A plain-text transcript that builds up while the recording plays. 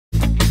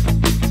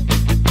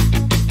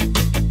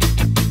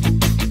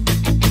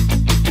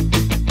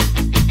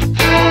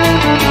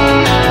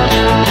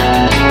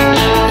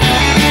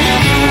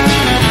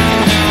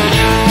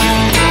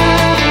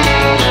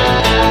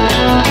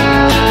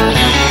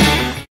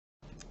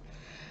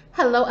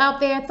Hello out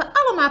there to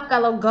all of my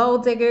fellow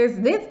gold diggers.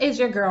 This is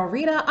your girl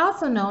Rita,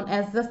 also known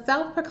as the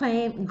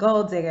self-proclaimed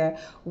gold digger.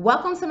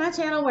 Welcome to my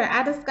channel where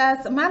I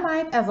discuss my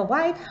life as a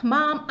wife,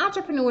 mom,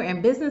 entrepreneur,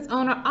 and business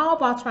owner, all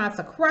while trying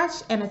to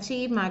crush and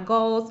achieve my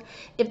goals.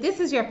 If this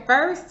is your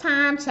first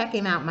time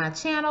checking out my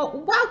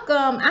channel,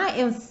 welcome. I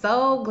am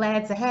so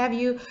glad to have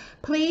you.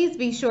 Please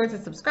be sure to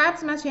subscribe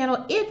to my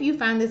channel if you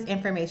find this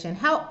information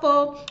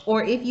helpful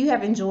or if you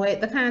have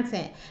enjoyed the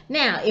content.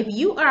 Now, if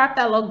you are a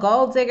fellow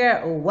gold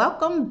digger,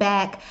 welcome back.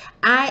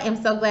 I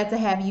am so glad to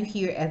have you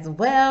here as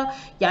well.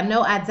 Y'all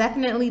know I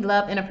definitely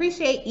love and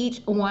appreciate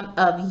each one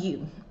of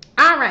you.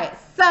 All right,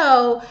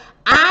 so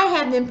I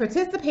have been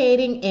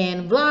participating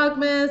in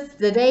Vlogmas.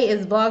 Today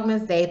is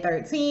Vlogmas day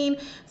 13.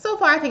 So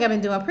far, I think I've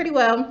been doing pretty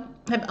well.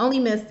 I've only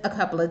missed a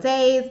couple of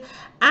days.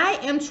 I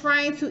am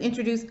trying to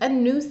introduce a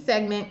new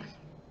segment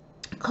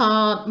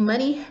called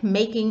Money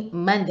Making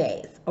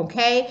Mondays.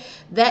 Okay,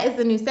 that is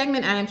the new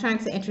segment I am trying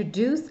to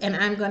introduce, and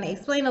I'm going to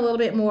explain a little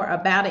bit more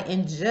about it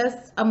in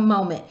just a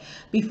moment.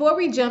 Before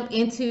we jump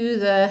into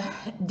the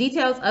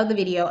details of the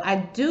video, I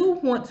do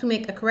want to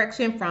make a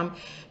correction from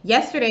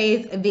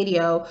yesterday's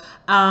video.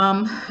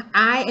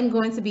 I am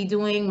going to be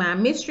doing my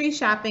mystery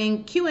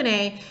shopping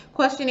Q&A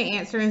question and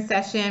answering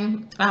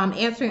session,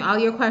 answering all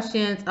your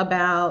questions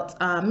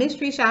about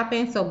mystery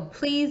shopping. So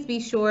please be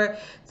sure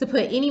to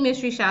put any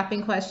mystery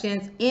shopping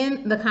questions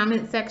in the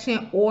comment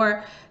section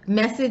or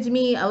message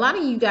me. A lot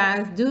of you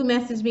guys do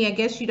message me. I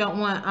guess you don't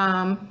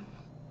want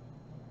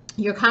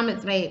your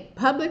comments made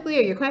publicly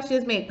or your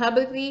questions made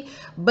publicly,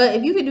 but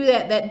if you could do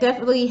that, that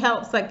definitely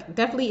helps, like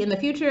definitely in the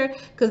future,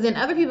 because then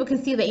other people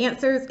can see the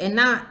answers and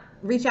not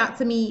reach out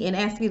to me and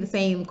ask me the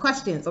same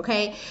questions.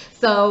 Okay,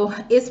 so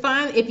it's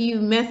fine if you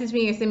message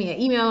me or send me an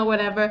email or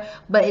whatever,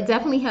 but it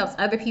definitely helps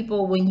other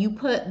people when you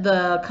put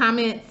the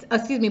comments,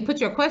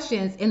 put your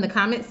questions in the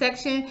comment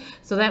section,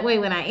 so that way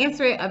when I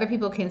answer it, other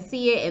people can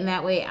see it, and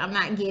that way I'm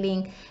not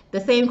getting the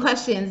same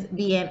questions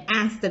being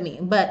asked of me.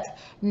 But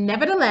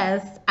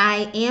nevertheless,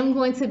 I am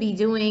going to be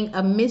doing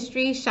a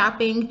mystery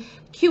shopping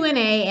Q&A,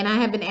 and I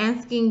have been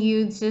asking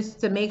you just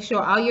to make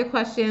sure all your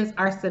questions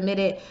are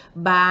submitted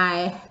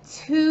by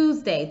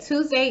Tuesday,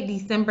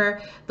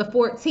 December the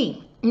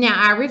 14th.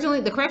 Now,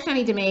 the correction I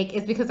need to make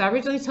is because I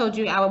originally told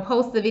you I would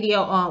post the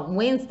video on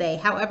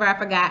Wednesday. However, I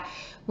forgot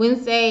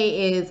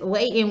Wednesday is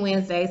weigh-in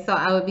Wednesday, so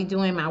I will be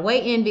doing my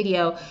weigh-in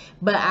video,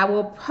 but I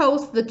will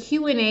post the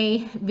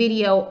Q&A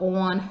video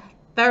on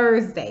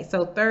Thursday.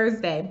 So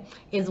Thursday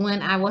is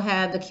when I will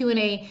have the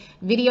Q&A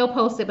video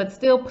posted, but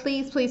still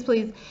please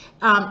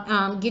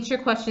get your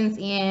questions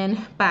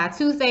in by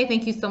Tuesday.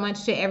 Thank you so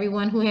much to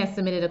everyone who has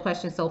submitted a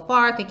question so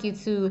far. Thank you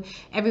to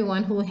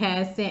everyone who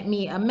has sent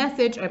me a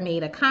message or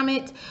made a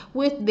comment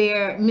with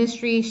their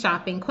mystery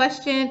shopping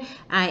question.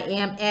 I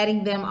am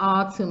adding them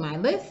all to my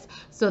list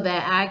so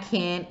that I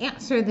can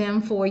answer them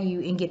for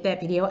you and get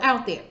that video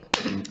out there.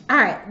 All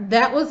right,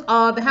 that was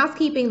all the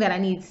housekeeping that I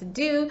need to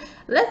do.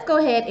 Let's go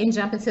ahead and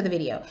jump into the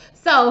video.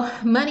 So,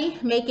 Money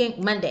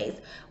Making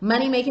Mondays.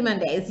 Money Making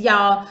Mondays.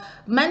 Y'all,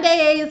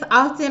 Mondays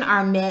often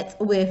are met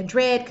with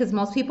dread because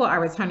most people are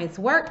returning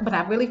to work, but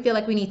I really feel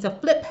like we need to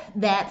flip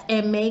that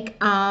and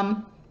make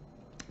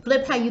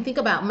flip how you think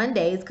about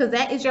Mondays, because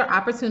that is your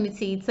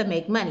opportunity to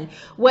make money.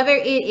 Whether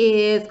it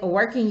is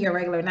working your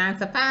regular 9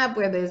 to 5,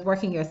 whether it's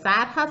working your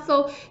side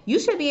hustle, you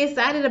should be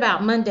excited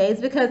about Mondays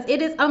because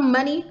it is a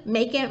money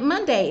making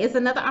Monday. It's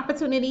another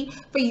opportunity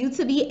for you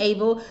to be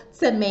able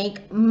to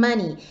make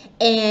money.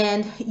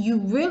 And you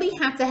really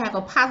have to have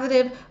a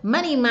positive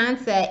money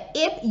mindset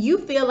if you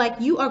feel like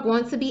you are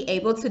going to be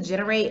able to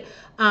generate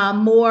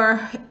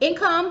more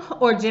income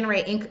or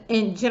generate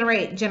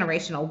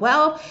generational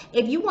wealth.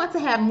 If you want to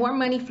have more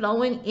money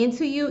flowing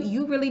into you,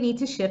 you really need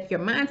to shift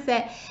your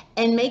mindset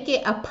and make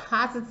it a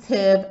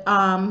positive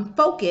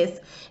focus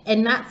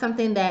and not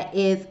something that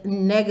is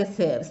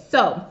negative.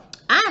 So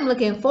I'm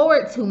looking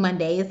forward to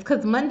Mondays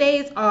because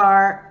Mondays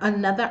are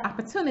another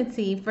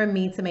opportunity for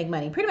me to make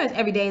money. Pretty much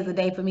every day is a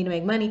day for me to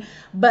make money,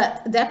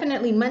 but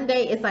definitely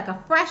Monday is like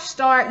a fresh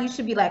start. You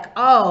should be like,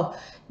 oh,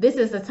 this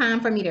is the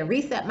time for me to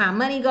reset my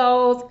money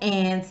goals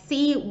and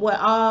see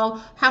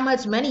how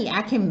much money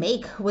I can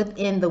make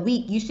within the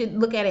week. You should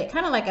look at it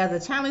kind of like as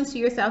a challenge to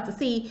yourself to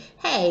see,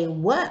 hey,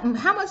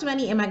 how much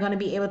money am I going to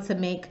be able to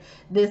make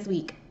this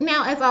week?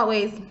 Now, as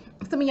always,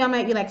 some of y'all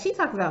might be like, she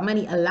talks about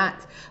money a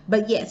lot,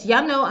 but yes,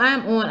 y'all know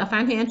I'm on a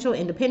financial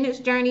independence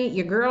journey.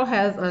 Your girl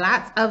has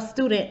lots of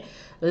student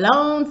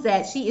loans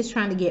that she is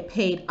trying to get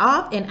paid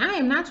off, and I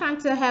am not trying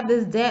to have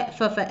this debt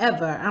for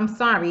forever. I'm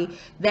sorry,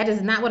 that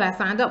is not what I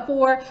signed up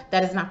for.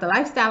 That is not the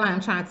lifestyle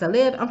I'm trying to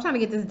live. I'm trying to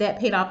get this debt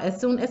paid off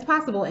as soon as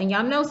possible. And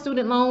y'all know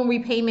student loan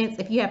repayments,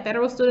 if you have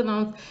federal student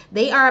loans,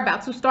 they are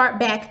about to start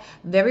back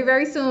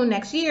very soon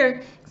next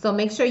year. So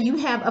make sure you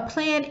have a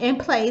plan in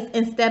place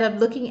instead of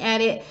looking at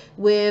it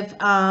with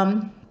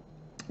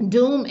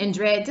doom and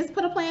dread, just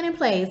put a plan in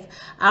place.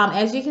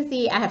 As you can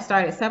see, I have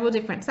started several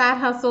different side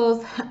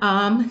hustles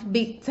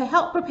to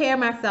help prepare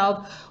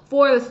myself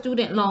for the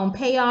student loan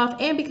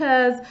payoff, and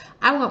because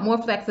I want more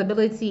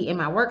flexibility in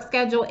my work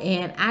schedule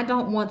and I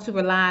don't want to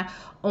rely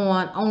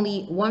on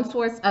only one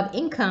source of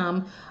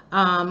income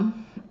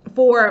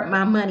for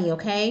my money.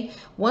 Okay,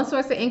 one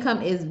source of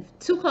income is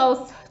too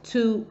close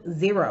to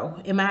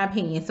zero in my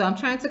opinion. So I'm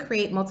trying to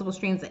create multiple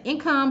streams of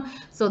income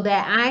so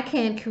that I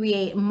can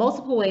create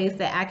multiple ways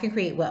that I can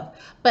create wealth.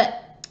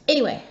 But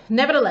anyway,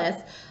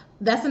 nevertheless,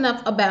 that's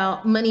enough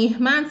about money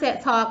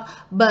mindset talk.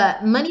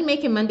 But money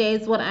making Monday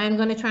is what I'm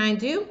going to try and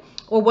do,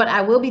 or what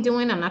I will be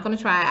doing. I'm not going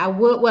to try.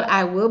 What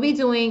I will be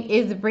doing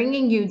is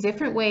bringing you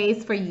different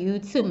ways for you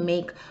to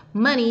make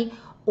money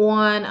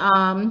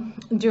on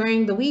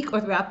during the week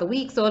or throughout the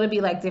week. So it'll be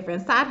like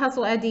different side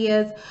hustle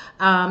ideas,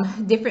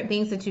 different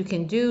things that you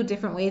can do,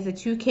 different ways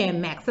that you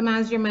can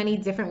maximize your money,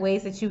 different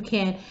ways that you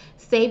can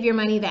save your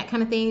money, that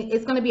kind of thing.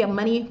 It's going to be a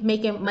money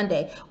making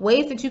Monday,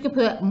 ways that you can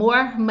put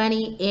more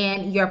money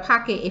in your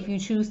pocket if you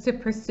choose to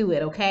pursue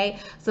it. Okay,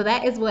 so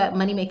that is what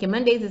money making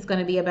Mondays is going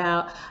to be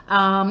about.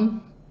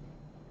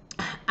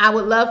 I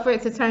would love for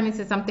it to turn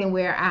into something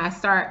where I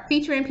start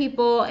featuring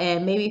people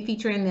and maybe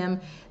featuring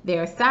them,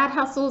 their side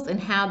hustles and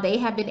how they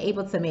have been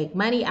able to make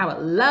money. I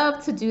would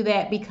love to do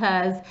that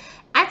because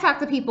I talk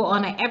to people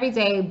on an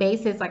everyday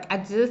basis. Like I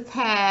just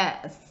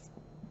had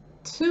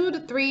 2 to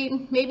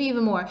 3, maybe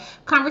even more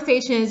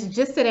conversations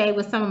just today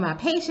with some of my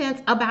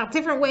patients about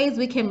different ways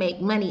we can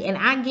make money. And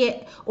I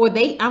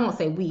won't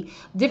say we,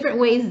 different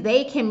ways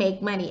they can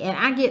make money. And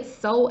I get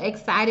so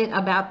excited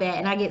about that.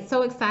 And I get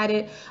so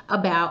excited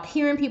about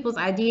hearing people's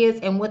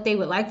ideas and what they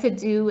would like to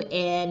do,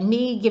 and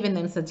me giving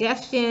them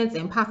suggestions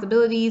and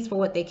possibilities for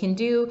what they can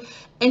do,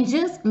 and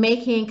just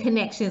making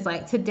connections.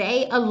 Like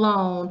today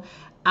alone,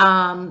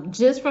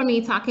 just from me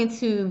talking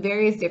to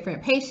various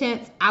different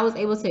patients, I was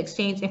able to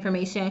exchange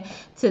information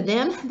to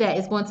them that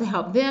is going to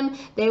help them.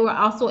 They were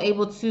also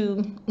able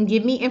to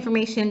give me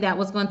information that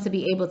was going to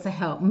be able to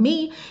help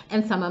me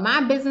and some of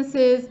my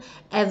businesses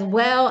as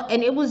well.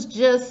 And it was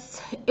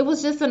just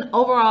an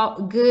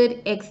overall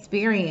good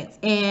experience.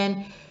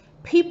 And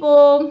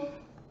people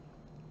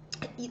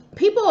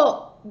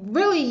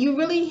really, you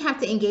really have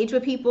to engage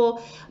with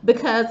people,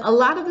 because a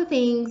lot of the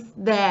things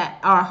that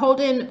are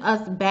holding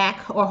us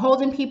back or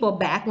holding people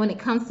back when it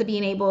comes to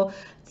being able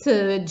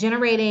to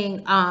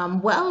generating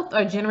wealth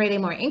or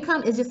generating more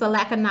income is just a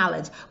lack of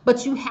knowledge.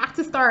 But you have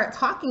to start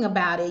talking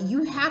about it.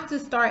 You have to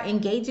start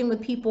engaging with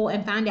people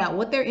and find out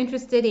what they're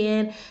interested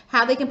in,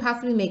 how they can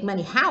possibly make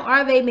money, how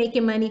are they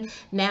making money.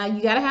 Now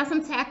you got to have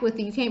some tact with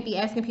it. You can't be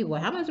asking people,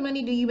 how much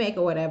money do you make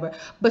or whatever,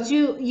 but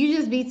you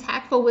just be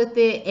tactful with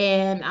it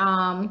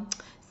and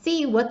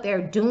see what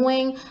they're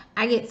doing.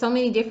 I get so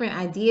many different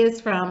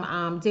ideas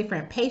from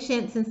different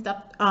patients and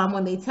stuff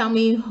when they tell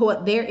me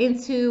what they're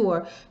into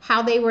or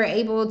how they were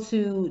able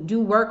to do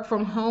work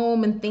from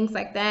home and things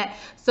like that.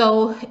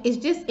 So it's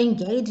just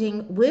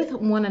engaging with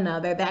one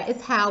another. That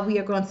is how we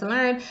are going to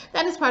learn.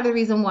 That is part of the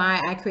reason why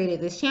I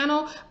created this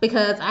channel,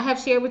 because I have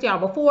shared with y'all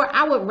before,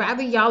 I would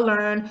rather y'all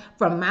learn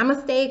from my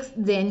mistakes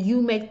than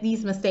you make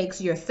these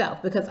mistakes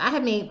yourself, because I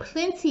have made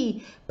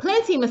plenty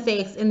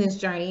mistakes in this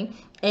journey.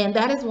 And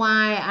that is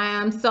why I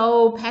am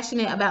so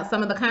passionate about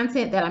some of the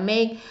content that I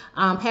make,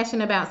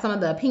 passionate about some of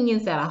the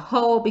opinions that I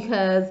hold,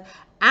 because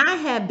I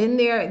have been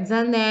there,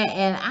 done that,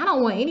 and I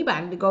don't want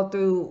anybody to go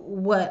through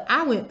what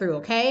I went through,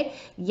 okay?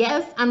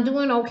 Yes, I'm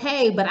doing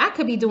okay, but I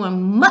could be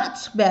doing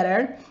much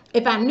better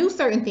if I knew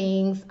certain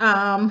things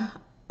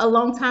a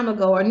long time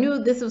ago, or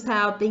knew this was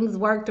how things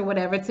worked or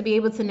whatever, to be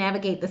able to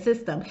navigate the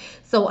system.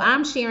 So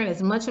I'm sharing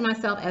as much of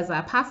myself as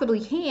I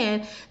possibly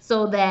can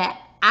so that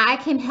I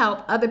can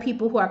help other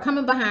people who are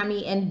coming behind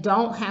me and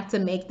don't have to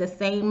make the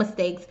same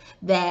mistakes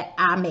that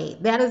I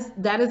made. That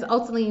is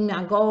ultimately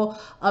my goal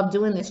of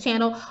doing this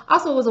channel.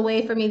 Also, it was a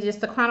way for me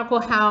just to chronicle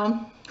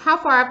how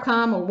far I've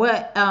come, or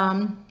what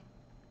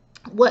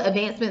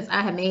advancements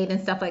I have made and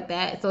stuff like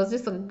that. So it's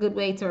just a good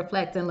way to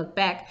reflect and look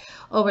back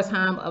over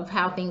time of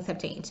how things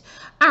have changed.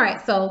 All right,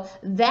 so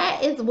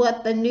that is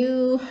what the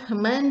new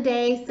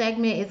Monday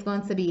segment is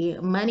going to be,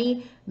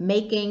 Money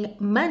Making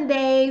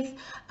Mondays.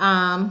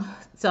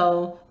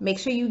 So make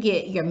sure you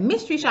get your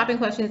mystery shopping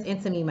questions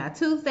into me by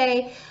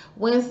Tuesday.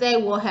 Wednesday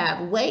we'll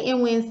have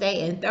weigh-in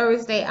Wednesday, and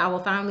Thursday I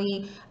will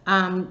finally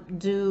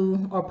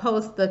do or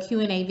post the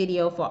Q&A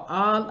video for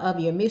all of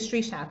your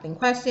mystery shopping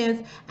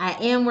questions. I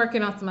am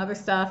working on some other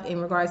stuff in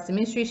regards to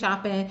mystery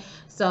shopping,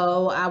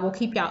 so I will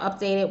keep y'all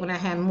updated when I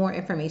have more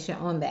information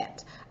on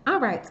that. All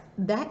right,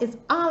 that is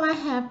all I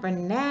have for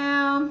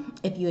now.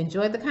 If you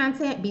enjoyed the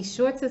content, be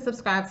sure to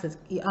subscribe to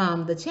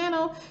the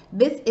channel.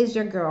 This is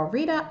your girl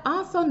Rita,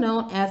 also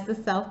known as the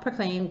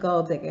self-proclaimed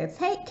gold digger.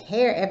 Take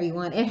care,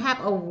 everyone, and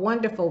have a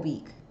wonderful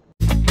week.